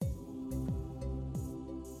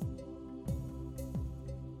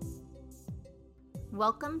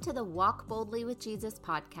Welcome to the Walk Boldly with Jesus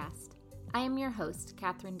podcast. I am your host,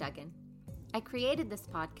 Katherine Duggan. I created this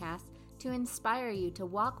podcast to inspire you to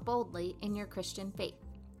walk boldly in your Christian faith.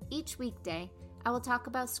 Each weekday, I will talk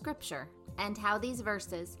about Scripture and how these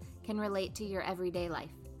verses can relate to your everyday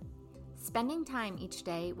life. Spending time each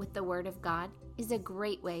day with the Word of God is a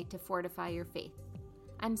great way to fortify your faith.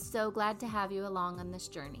 I'm so glad to have you along on this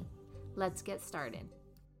journey. Let's get started.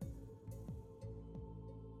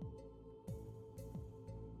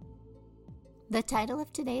 The title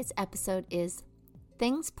of today's episode is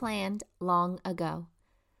Things Planned Long Ago.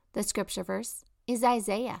 The scripture verse is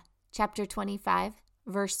Isaiah chapter 25,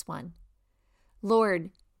 verse 1.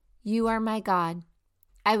 Lord, you are my God.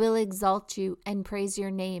 I will exalt you and praise your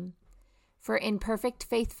name. For in perfect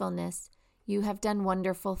faithfulness you have done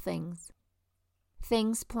wonderful things.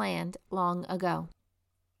 Things planned long ago.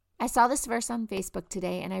 I saw this verse on Facebook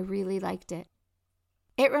today and I really liked it.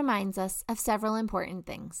 It reminds us of several important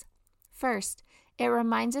things. First, it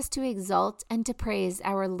reminds us to exalt and to praise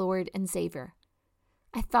our Lord and Savior.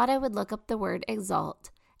 I thought I would look up the word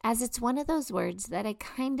exalt, as it's one of those words that I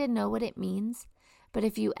kind of know what it means, but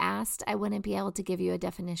if you asked, I wouldn't be able to give you a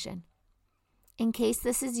definition. In case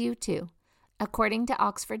this is you too, according to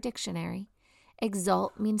Oxford Dictionary,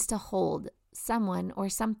 exalt means to hold someone or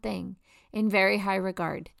something in very high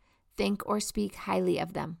regard, think or speak highly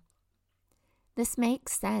of them. This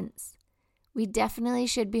makes sense. We definitely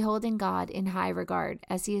should be holding God in high regard,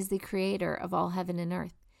 as He is the creator of all heaven and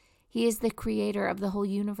earth. He is the creator of the whole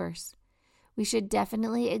universe. We should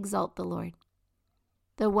definitely exalt the Lord.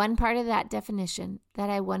 The one part of that definition that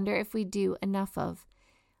I wonder if we do enough of,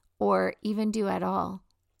 or even do at all,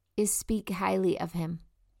 is speak highly of Him.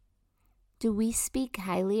 Do we speak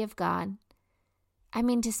highly of God?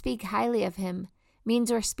 To speak highly of Him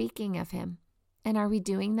means we're speaking of Him. And are we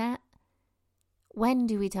doing that? When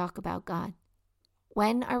do we talk about God?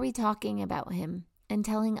 When are we talking about Him and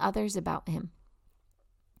telling others about Him?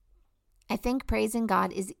 I think praising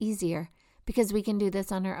God is easier because we can do this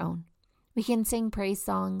on our own. We can sing praise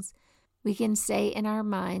songs. We can say in our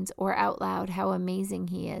minds or out loud how amazing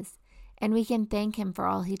He is, and we can thank Him for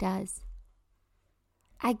all He does.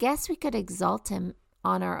 I guess we could exalt Him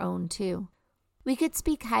on our own too. We could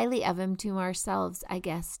speak highly of Him to ourselves, I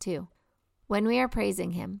guess, too. When we are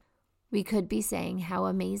praising Him, we could be saying how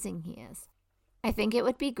amazing He is. I think it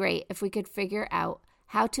would be great if we could figure out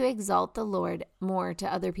how to exalt the Lord more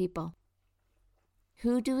to other people.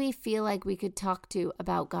 Who do we feel like we could talk to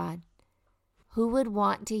about God? Who would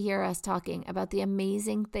want to hear us talking about the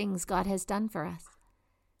amazing things God has done for us?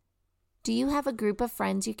 Do you have a group of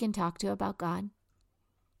friends you can talk to about God?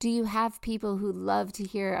 Do you have people who love to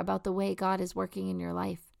hear about the way God is working in your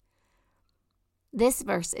life? This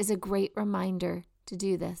verse is a great reminder to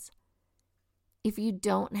do this. If you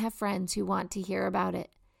don't have friends who want to hear about it,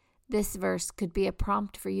 this verse could be a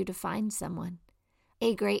prompt for you to find someone.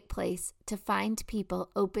 A great place to find people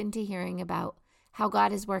open to hearing about how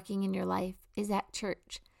God is working in your life is at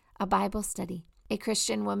church, a Bible study, a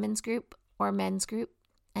Christian women's group or men's group,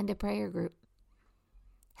 and a prayer group.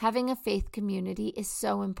 Having a faith community is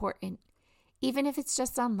so important, even if it's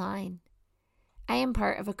just online. I am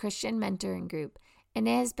part of a Christian mentoring group, and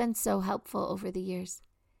it has been so helpful over the years.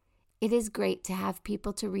 It is great to have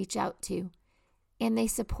people to reach out to, and they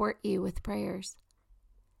support you with prayers.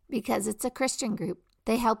 Because it's a Christian group,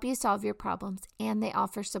 they help you solve your problems, and they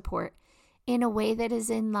offer support in a way that is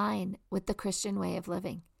in line with the Christian way of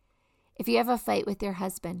living. If you have a fight with your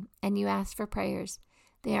husband and you ask for prayers,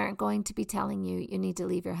 they aren't going to be telling you you need to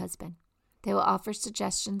leave your husband. They will offer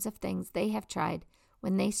suggestions of things they have tried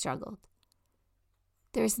when they struggled.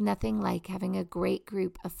 There's nothing like having a great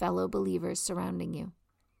group of fellow believers surrounding you.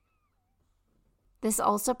 This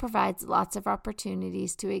also provides lots of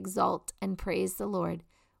opportunities to exalt and praise the Lord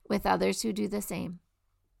with others who do the same.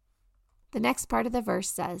 The next part of the verse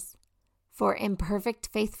says, For in perfect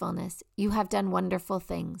faithfulness you have done wonderful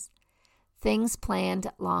things, things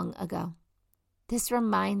planned long ago. This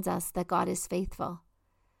reminds us that God is faithful.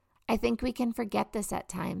 I think we can forget this at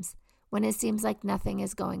times when it seems like nothing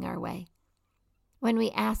is going our way. When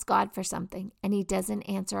we ask God for something and He doesn't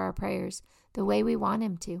answer our prayers the way we want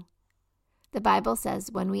Him to. The Bible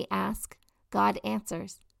says when we ask, God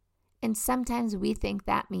answers. And sometimes we think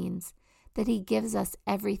that means that He gives us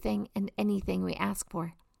everything and anything we ask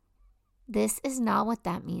for. This is not what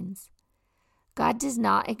that means. God does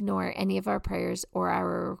not ignore any of our prayers or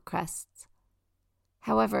our requests.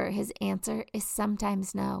 However, His answer is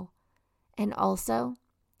sometimes no. And also,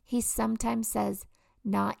 He sometimes says,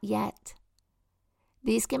 not yet.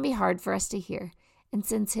 These can be hard for us to hear, and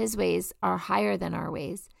since His ways are higher than our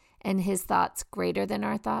ways, and His thoughts greater than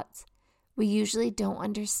our thoughts, we usually don't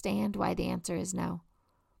understand why the answer is no.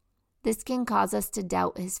 This can cause us to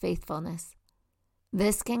doubt his faithfulness.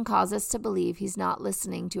 This can cause us to believe he's not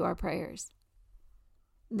listening to our prayers.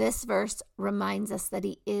 This verse reminds us that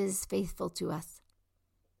he is faithful to us.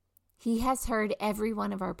 He has heard every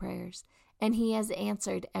one of our prayers, and he has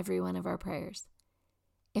answered every one of our prayers.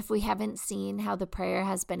 If we haven't seen how the prayer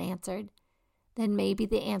has been answered, then maybe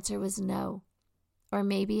the answer was no, or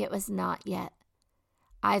maybe it was not yet.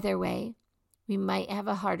 Either way, we might have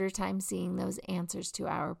a harder time seeing those answers to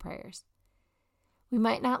our prayers. We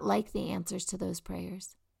might not like the answers to those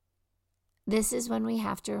prayers. This is when we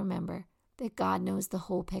have to remember that God knows the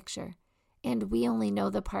whole picture, and we only know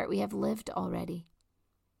the part we have lived already.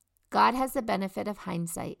 God has the benefit of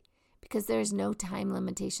hindsight because there is no time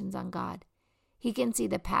limitations on God. He can see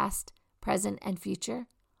the past, present, and future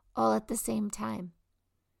all at the same time.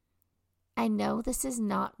 I know this is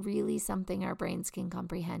not really something our brains can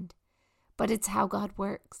comprehend, but it's how God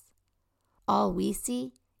works. All we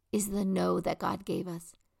see is the no that God gave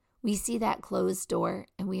us. We see that closed door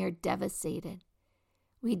and we are devastated.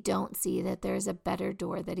 We don't see that there is a better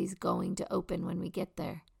door that he's going to open when we get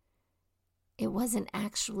there. It wasn't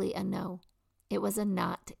actually a no. It was a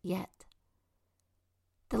not yet.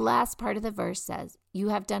 The last part of the verse says, "You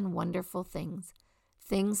have done wonderful things,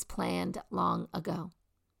 things planned long ago."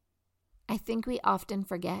 I think we often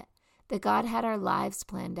forget that God had our lives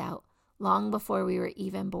planned out long before we were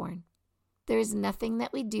even born. There is nothing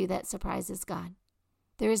that we do that surprises God.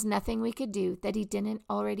 There is nothing we could do that he didn't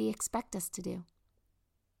already expect us to do.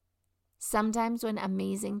 Sometimes when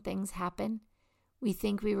amazing things happen, we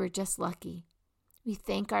think we were just lucky. We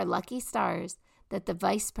thank our lucky stars that the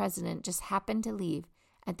vice president just happened to leave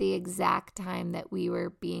at the exact time that we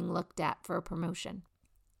were being looked at for a promotion.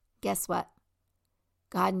 Guess what?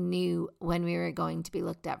 God knew when we were going to be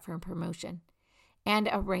looked at for a promotion and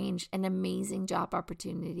arranged an amazing job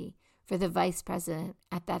opportunity for the vice president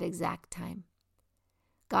at that exact time.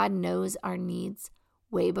 God knows our needs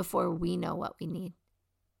way before we know what we need.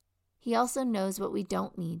 He also knows what we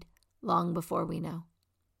don't need long before we know.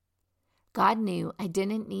 God knew I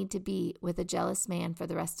didn't need to be with a jealous man for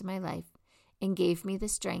the rest of my life and gave me the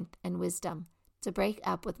strength and wisdom to break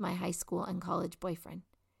up with my high school and college boyfriend.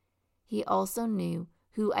 He also knew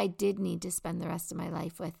who I did need to spend the rest of my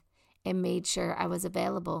life with and made sure I was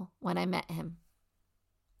available when I met him.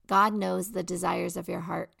 God knows the desires of your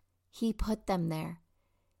heart. He put them there.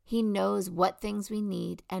 He knows what things we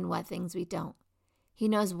need and what things we don't. He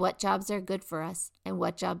knows what jobs are good for us and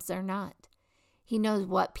what jobs are not. He knows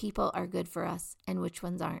what people are good for us and which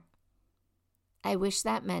ones aren't. I wish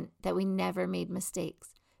that meant that we never made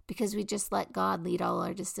mistakes because we just let God lead all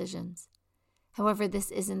our decisions. However,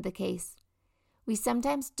 this isn't the case. We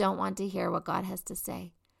sometimes don't want to hear what God has to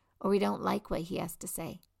say, or we don't like what he has to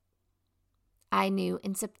say. I knew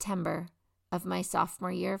in September of my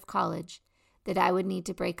sophomore year of college that I would need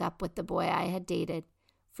to break up with the boy I had dated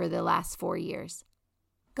for the last 4 years.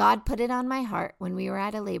 God put it on my heart when we were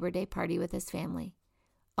at a Labor Day party with his family.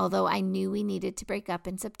 Although I knew we needed to break up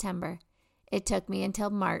in September, it took me until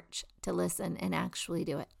March to listen and actually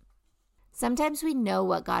do it. Sometimes we know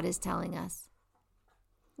what God is telling us,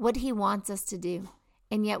 what he wants us to do,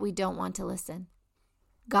 and yet we don't want to listen.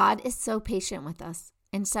 God is so patient with us,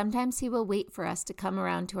 and sometimes he will wait for us to come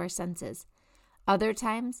around to our senses. Other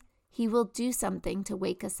times, he will do something to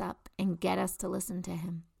wake us up and get us to listen to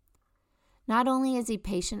him. Not only is he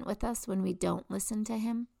patient with us when we don't listen to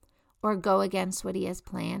him or go against what he has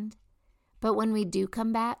planned, but when we do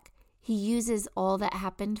come back, he uses all that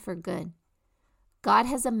happened for good. God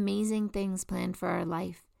has amazing things planned for our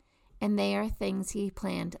life, and they are things he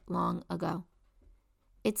planned long ago.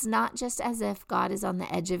 It's not just as if God is on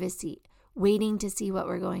the edge of his seat, waiting to see what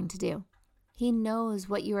we're going to do. He knows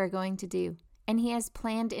what you are going to do, and he has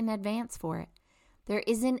planned in advance for it. There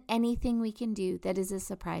isn't anything we can do that is a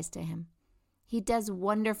surprise to him. He does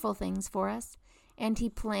wonderful things for us, and he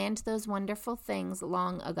planned those wonderful things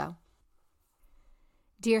long ago.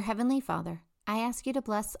 Dear Heavenly Father, I ask you to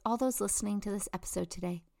bless all those listening to this episode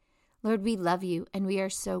today. Lord, we love you, and we are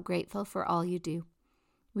so grateful for all you do.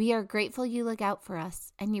 We are grateful you look out for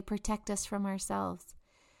us, and you protect us from ourselves.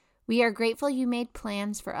 We are grateful you made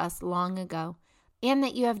plans for us long ago, and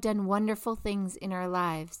that you have done wonderful things in our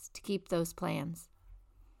lives to keep those plans.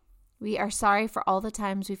 We are sorry for all the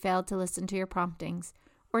times we failed to listen to your promptings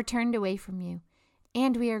or turned away from you,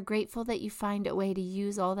 and we are grateful that you find a way to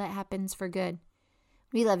use all that happens for good.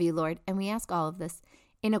 We love you, Lord, and we ask all of this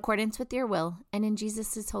in accordance with your will and in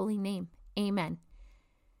Jesus' holy name. Amen.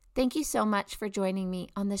 Thank you so much for joining me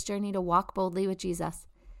on this journey to walk boldly with Jesus.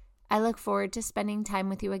 I look forward to spending time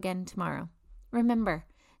with you again tomorrow. Remember,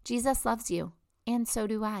 Jesus loves you, and so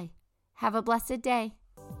do I. Have a blessed day.